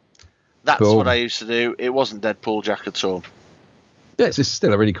 That's cool. What I used to do. It wasn't Deadpool Jack at all. Yeah, it's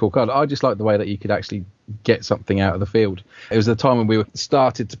still a really cool card. I just like the way that you could actually get something out of the field. It was the time when we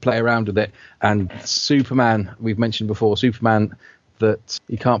started to play around with it. And Superman, we've mentioned before, Superman, that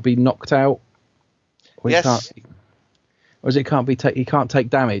he can't be knocked out. Yes. He can't take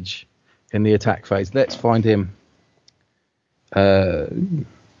damage in the attack phase. Let's find him.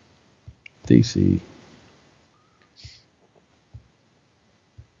 DC.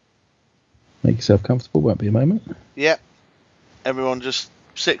 Make yourself comfortable. Won't be a moment. Yep. Everyone just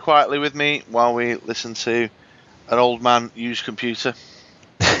sit quietly with me while we listen to an old man use computer.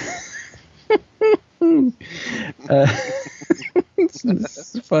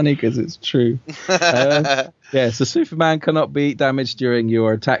 It's funny because it's true. So Superman cannot be damaged during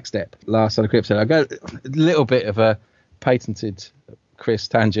your attack step. Last unencrypted. I go a little bit of a patented Chris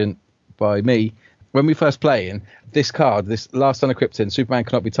tangent by me. When we first playing this card, this last unencrypted, Superman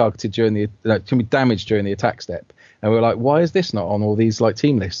cannot be targeted can be damaged during the attack step. And we're like, why is this not on all these like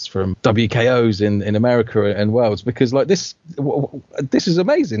team lists from WKOs in America and Worlds? Because like this is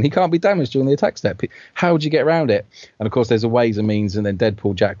amazing. He can't be damaged during the attack step. How would you get around it? And of course, there's a ways and means. And then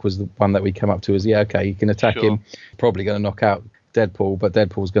Deadpool Jack was the one that we came up to as, okay, you can attack him. Probably going to knock out Deadpool, but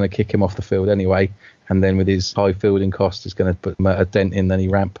Deadpool's going to kick him off the field anyway. And then with his high fielding cost, it's going to put a dent in any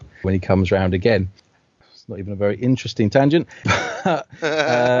ramp when he comes round again. It's not even a very interesting tangent.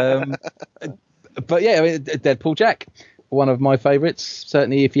 But yeah, I mean, Deadpool Jack, one of my favourites.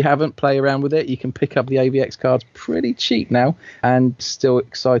 Certainly, if you haven't, play around with it. You can pick up the AVX cards pretty cheap now, and still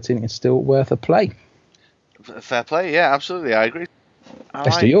exciting and still worth a play. Fair play, yeah, absolutely, I agree.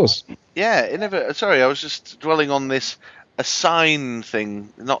 Best of yours. Yeah, sorry, I was just dwelling on this assign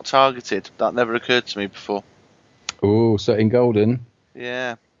thing, not targeted. That never occurred to me before. Oh, so in Golden,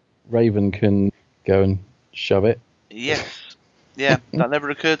 yeah, Raven can go and shove it. Yes. Yeah, that never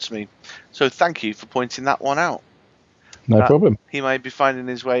occurred to me. So thank you for pointing that one out. No problem. He may be finding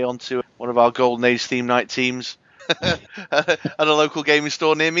his way onto one of our Golden Age theme night teams at a local gaming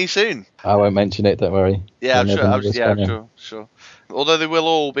store near me soon. I won't mention it, don't worry. Yeah, I'm You'll never know what's going on. sure. Although they will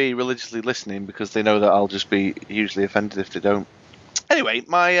all be religiously listening because they know that I'll just be hugely offended if they don't. Anyway,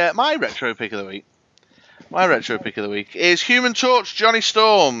 my retro pick of the week. My retro pick of the week is Human Torch Johnny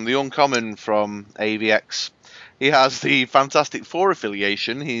Storm, the uncommon from AVX. He has the Fantastic Four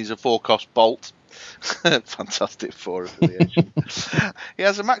affiliation. He's a 4-cost bolt. Fantastic Four affiliation. He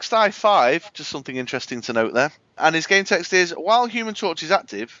has a max die 5, just something interesting to note there. And his game text is, while Human Torch is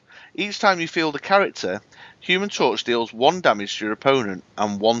active, each time you field a character, Human Torch deals 1 damage to your opponent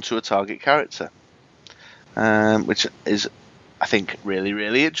and 1 to a target character. Which is, I think, really,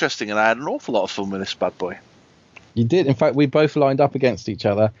 really interesting. And I had an awful lot of fun with this bad boy. You did. In fact, we both lined up against each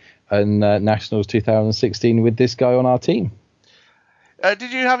other in Nationals 2016 with this guy on our team.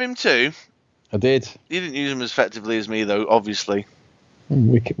 Did you have him too? I did. You didn't use him as effectively as me, though, obviously.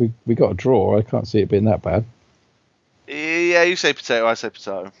 We got a draw. I can't see it being that bad. Yeah, you say potato, I say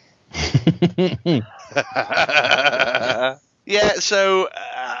potato. Yeah, so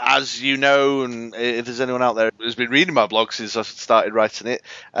as you know, and if there's anyone out there who's been reading my blog since I started writing it,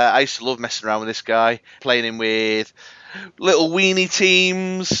 I used to love messing around with this guy, playing him with little weenie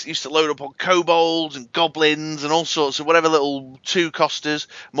teams. Used to load up on kobolds and goblins and all sorts of whatever little 2-costers,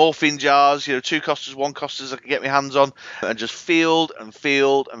 morphine jars, 2-costers, 1-costers I could get my hands on, and just field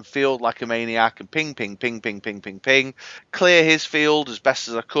like a maniac and ping, clear his field as best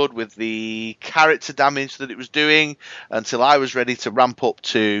as I could with the character damage that it was doing until I was ready to ramp up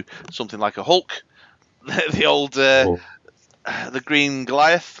to something like a Hulk, the old the green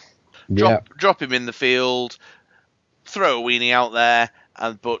Goliath. Drop him in the field, throw a weenie out there,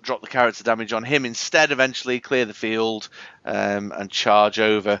 but drop the character damage on him instead. Eventually clear the field and charge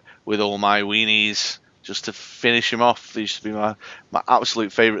over with all my weenies just to finish him off. It used to be my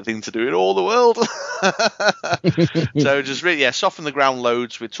absolute favourite thing to do in all the world. So just really, soften the ground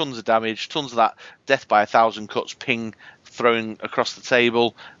loads with tons of damage, tons of that death by 1,000 cuts ping throwing across the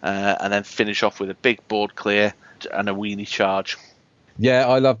table, and then finish off with a big board clear and a weenie charge. Yeah,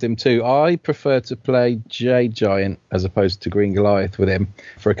 I loved him too. I prefer to play Jade Giant as opposed to Green Goliath with him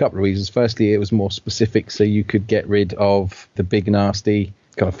for a couple of reasons. Firstly, it was more specific, so you could get rid of the big nasty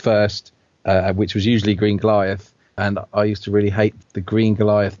kind of first, which was usually Green Goliath. And I used to really hate the Green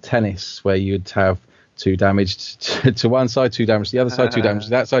Goliath tennis, where you'd have 2 damage to one side, 2 damage to the other side, 2 damage to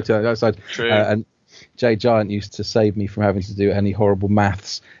that side, to the other side. True. And Jade Giant used to save me from having to do any horrible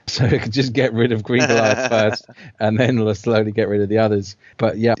maths, so I could just get rid of Green Goliath first and then slowly get rid of the others.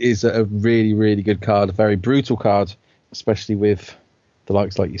 But yeah, it's a really, really good card, a very brutal card, especially with the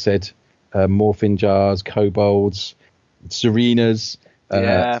likes, like you said, morphin jars, kobolds, Serenas,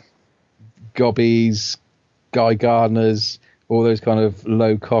 gobbies, Guy Gardners, all those kind of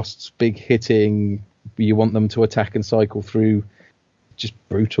low costs, big hitting, you want them to attack and cycle through, just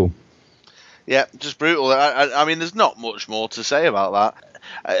brutal. Yeah, just brutal. I mean, there's not much more to say about that.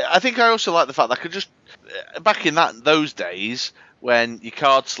 I think I also like the fact that I could just, back in those days when your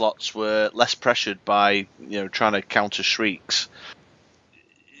card slots were less pressured by trying to counter shrieks,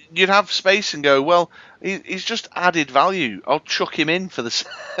 you'd have space and go, well, he's just added value. I'll chuck him in for the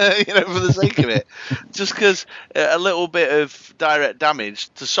for the sake of it, just because a little bit of direct damage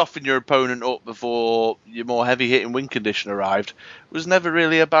to soften your opponent up before your more heavy hitting win condition arrived was never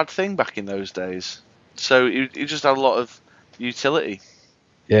really a bad thing back in those days. So he just had a lot of utility.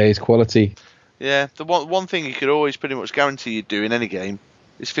 Yeah, his quality. Yeah, the one thing you could always pretty much guarantee you'd do in any game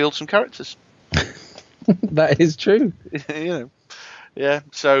is field some characters. That is true. Yeah,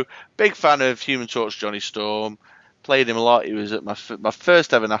 so big fan of Human Torch Johnny Storm. Played him a lot. He was at my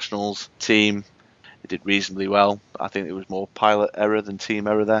first ever Nationals team. He did reasonably well. I think it was more pilot error than team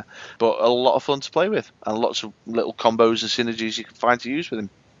error there. But a lot of fun to play with. And lots of little combos and synergies you can find to use with him.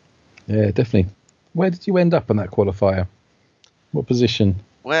 Yeah, definitely. Where did you end up on that qualifier? What position?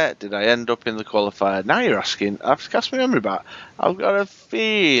 Where did I end up in the qualifier? Now you're asking. I've cast my memory back. I've got a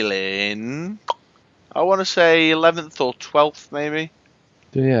feeling, I want to say 11th or 12th maybe.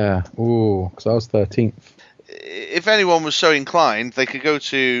 Yeah, because I was 13th. If anyone was so inclined, they could go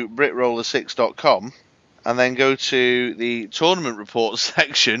to BritRoller6.com and then go to the tournament reports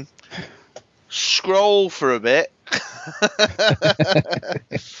section, scroll for a bit,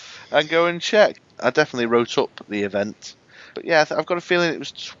 and go and check. I definitely wrote up the event. But yeah, I've got a feeling it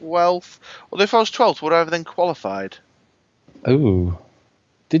was 12th. Although if I was 12th, would I have then qualified? Oh,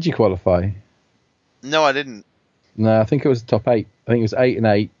 did you qualify? No, I didn't. No, I think it was the top 8. I think it was 8 and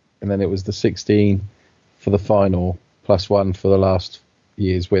 8, and then it was the 16 for the final. +1 for the last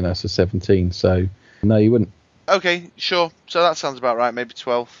year's winner, so 17. So no, you wouldn't. Okay, sure. So that sounds about right. Maybe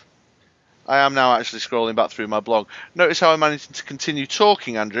 12. I am now actually scrolling back through my blog. Notice how I'm managing to continue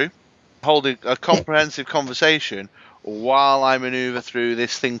talking, Andrew, holding a comprehensive conversation while I manoeuvre through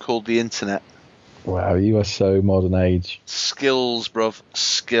this thing called the internet. Wow, you are so modern age. Skills, bruv.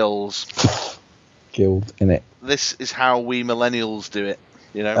 Skills. Skilled in it. This is how we millennials do it,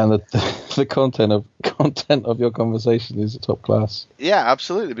 you know. And the content of your conversation is top class. Yeah,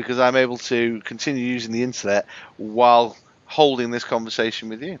 absolutely, because I'm able to continue using the internet while holding this conversation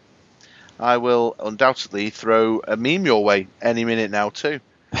with you. I will undoubtedly throw a meme your way any minute now too.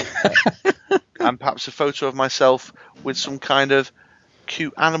 And perhaps a photo of myself with some kind of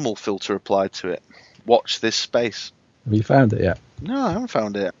cute animal filter applied to it. Watch this space. Have you found it yet? No, I haven't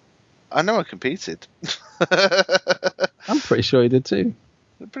found it. I know I competed. I'm pretty sure you did too.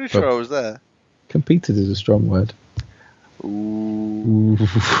 I'm pretty sure I was there. Competed is a strong word. Ooh.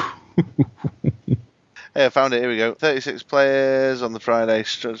 Hey, I found it. Here we go. 36 players on the Friday.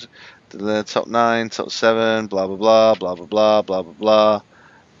 The top 9, top 7, blah, blah, blah, blah, blah, blah, blah, blah, blah,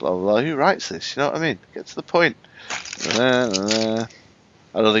 blah, blah. Who writes this? You know what I mean? Get to the point. I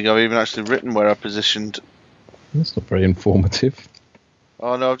don't think I've even actually written where I positioned. That's not very informative.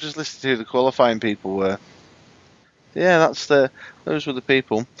 Oh, no, I've just listened to who the qualifying people were. Yeah, those were the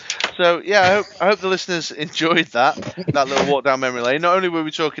people. So, yeah, I hope the listeners enjoyed that little walk down memory lane. Not only were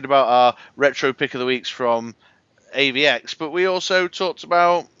we talking about our retro pick of the weeks from AVX, but we also talked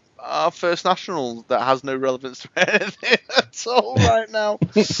about our first national that has no relevance to anything at all right now.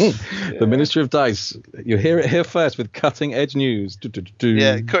 The Ministry of Dice. You hear it here first with cutting edge news.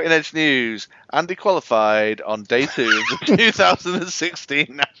 Yeah, cutting edge news. Andy qualified on day 2 of the 2016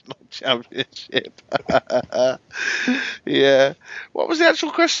 National Championship. Yeah. What was the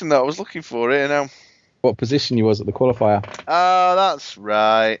actual question that I was looking for here now? What position you was at the qualifier? Oh, that's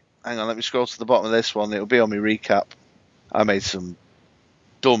right. Hang on, let me scroll to the bottom of this one. It'll be on my recap. I made some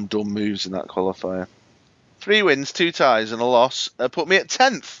dumb moves in that qualifier. 3 wins, 2 ties and a loss put me at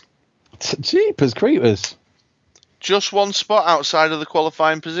 10th. Jeepers creepers. Just 1 spot outside of the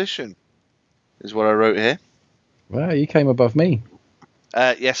qualifying position is what I wrote here. Wow, you came above me.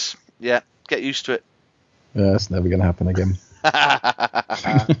 Yes. Yeah. Get used to it. Yeah, that's never going to happen again.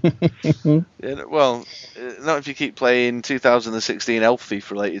 Yeah, well, not if you keep playing 2016 Elf Thief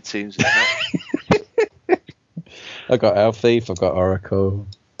related teams. I got Elf Thief, I've got Oracle.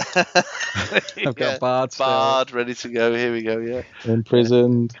 I've got Bard still. Bard, ready to go. Here we go, yeah.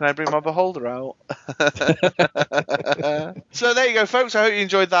 Imprisoned. Can I bring my beholder out? So there you go, folks. I hope you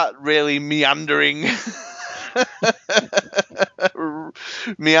enjoyed that really meandering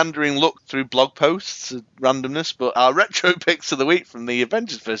look through blog posts and randomness. But our retro picks of the week from the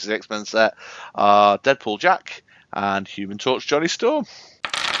Avengers vs. X-Men set are Deadpool Jack and Human Torch Johnny Storm.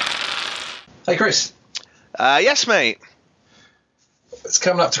 Hey, Chris. Yes, mate. It's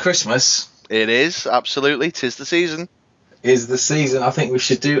coming up to Christmas. It is, absolutely. 'Tis the season. Is the season. I think we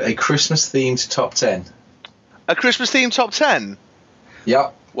should do a Christmas-themed top 10. A Christmas-themed top 10?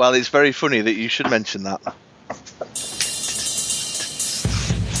 Yep. Well, it's very funny that you should mention that.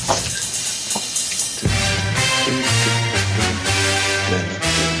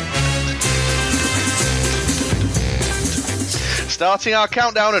 Starting our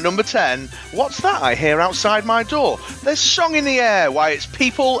countdown at number 10. What's that I hear outside my door? There's song in the air. Why, it's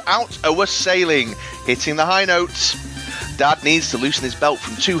people out a-sailing, hitting the high notes. Dad needs to loosen his belt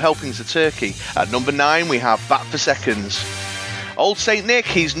from 2 helpings of turkey. At number 9, we have Bat for Seconds. Old Saint Nick,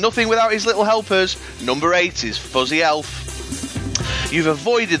 he's nothing without his little helpers. Number 8 is Fuzzy Elf. You've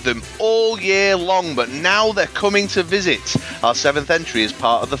avoided them all year long, but now they're coming to visit. Our 7th entry is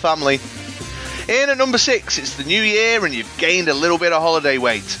part of the family. In at number 6, it's the new year and you've gained a little bit of holiday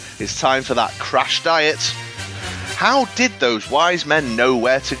weight. It's time for that crash diet. How did those wise men know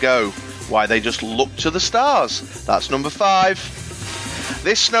where to go? Why, they just looked to the stars. That's number 5.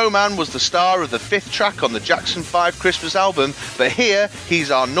 This snowman was the star of the 5th track on the Jackson 5 Christmas album, but here he's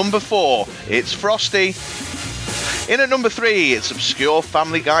our number 4. It's Frosty. In at number 3, it's obscure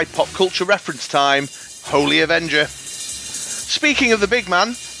Family Guy pop culture reference time. Holy Avenger. Speaking of the big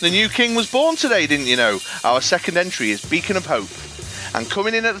man, the new king was born today, didn't you know? Our 2nd entry is Beacon of Hope. And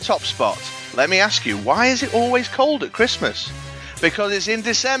coming in at the top spot, let me ask you, why is it always cold at Christmas? Because it's in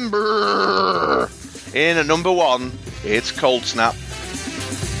December. In at number 1, it's Cold Snap.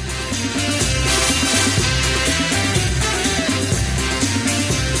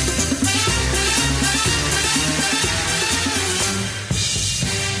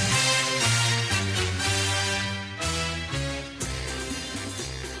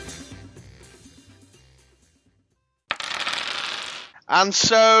 And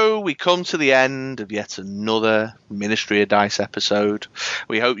so we come to the end of yet another Ministry of Dice episode.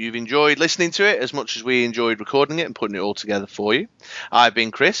 We hope you've enjoyed listening to it as much as we enjoyed recording it and putting it all together for you. I've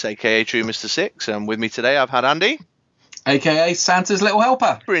been Chris, aka True Mr. Six, and with me today I've had Andy. AKA Santa's little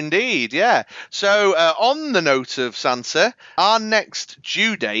helper. Indeed, yeah. So on the note of Santa, our next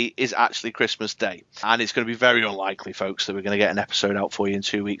due date is actually Christmas Day. And it's going to be very unlikely, folks, that we're going to get an episode out for you in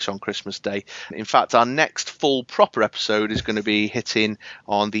 2 weeks on Christmas Day. In fact, our next full proper episode is going to be hitting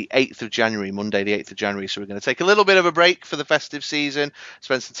on the 8th of January, Monday the 8th of January. So we're going to take a little bit of a break for the festive season,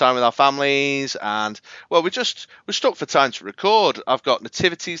 spend some time with our families, and, well, we're stuck for time to record. I've got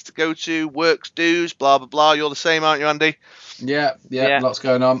nativities to go to, works, dues, blah, blah, blah. You're the same, aren't you, Andy? Yeah, lots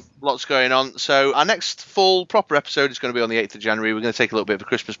going on. Lots going on. So our next full proper episode is going to be on the 8th of January. We're going to take a little bit of a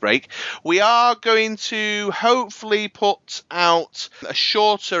Christmas break. We are going to hopefully put out a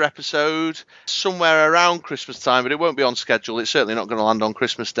shorter episode somewhere around Christmas time, but it won't be on schedule. It's certainly not going to land on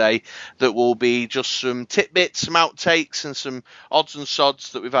Christmas Day. That will be just some tidbits, some outtakes, and some odds and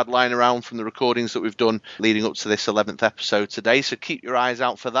sods that we've had lying around from the recordings that we've done leading up to this 11th episode today. So keep your eyes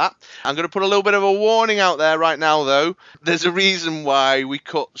out for that. I'm going to put a little bit of a warning out there right now, though. There's a reason why we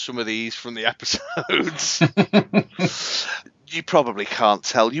cut some of these from the episodes. You probably can't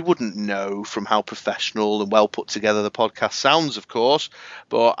tell. You wouldn't know from how professional and well put together the podcast sounds, of course.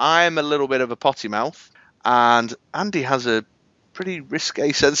 But I'm a little bit of a potty mouth, and Andy has a pretty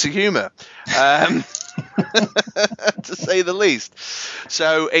risque sense of humour, to say the least.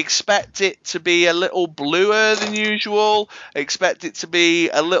 So expect it to be a little bluer than usual. Expect it to be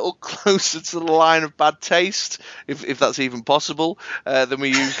a little closer to the line of bad taste, if that's even possible, than we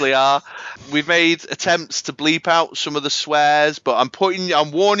usually are. We've made attempts to bleep out some of the swears, but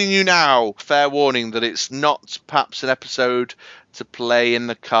I'm warning you now, fair warning, that it's not perhaps an episode to play in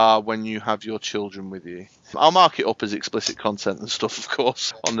the car when you have your children with you. I'll mark it up as explicit content and stuff, of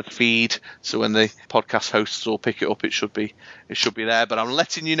course, on the feed. So when the podcast hosts all pick it up, it should be there. But I'm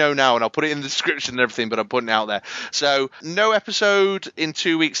letting you know now, and I'll put it in the description and everything, but I'm putting it out there. So no episode in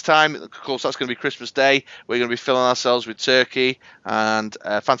 2 weeks' time. Of course, that's going to be Christmas Day. We're going to be filling ourselves with turkey and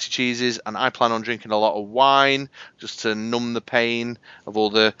fancy cheeses, and I plan on drinking a lot of wine just to numb the pain of all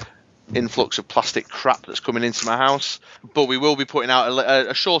the influx of plastic crap that's coming into my house. But we will be putting out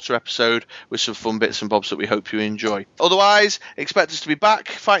a shorter episode with some fun bits and bobs that we hope you enjoy. Otherwise, expect us to be back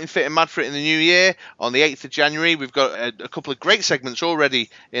fighting fit and mad for it in the new year on the 8th of January. We've got a couple of great segments already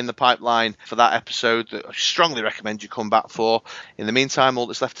in the pipeline for that episode that I strongly recommend you come back for. In the meantime, all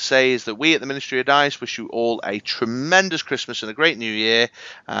that's left to say is that we at the Ministry of Dice wish you all a tremendous Christmas and a great new year,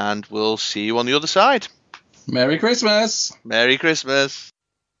 and we'll see you on the other side. Merry Christmas. Merry Christmas.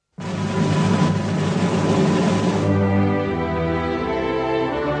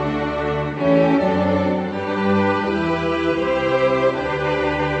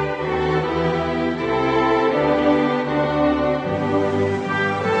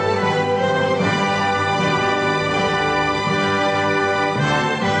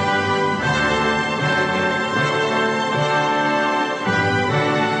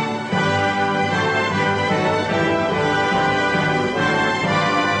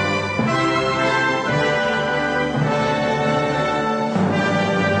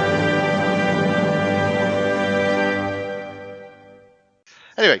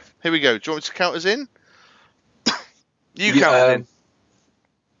 Anyway, here we go. Do you want me to count us in? You count us in.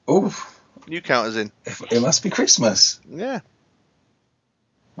 Oh. You count us in. It must be Christmas. Yeah.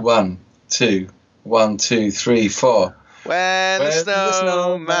 1, 2, 1, 2, 3, 4. When the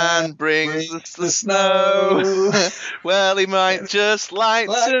snowman brings us the snow, well, he might just like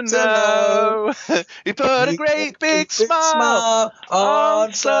to know. He put a great big smile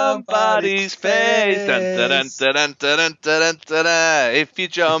on somebody's face. Dun, dun, dun, dun, dun, dun, dun, dun. If you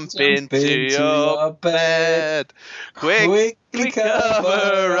jump into your bed, quickly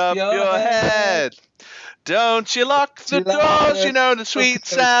cover up your head. Don't you lock the doors, you know the sweet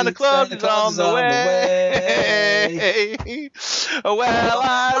Santa Claus is on the way. Well,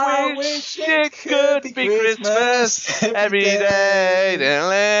 I wish it could be Christmas every day.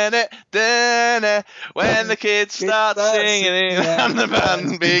 When the kids start singing and the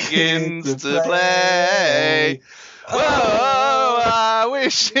band begins to play. Whoa, I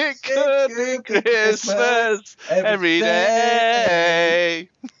wish it could be Christmas every day.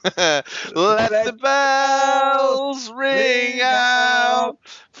 Let the bells ring out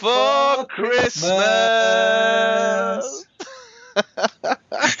for Christmas.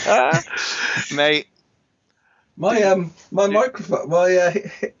 Mate. My microphone, my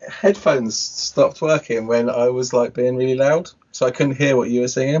headphones stopped working when I was like being really loud, so I couldn't hear what you were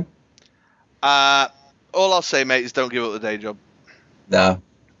singing. All I'll say, mate, is don't give up the day job. No.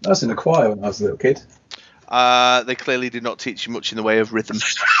 I was in the choir when I was a little kid. They clearly did not teach you much in the way of rhythm.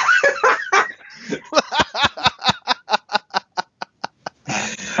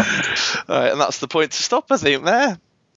 All right, and that's the point to stop, I think, there.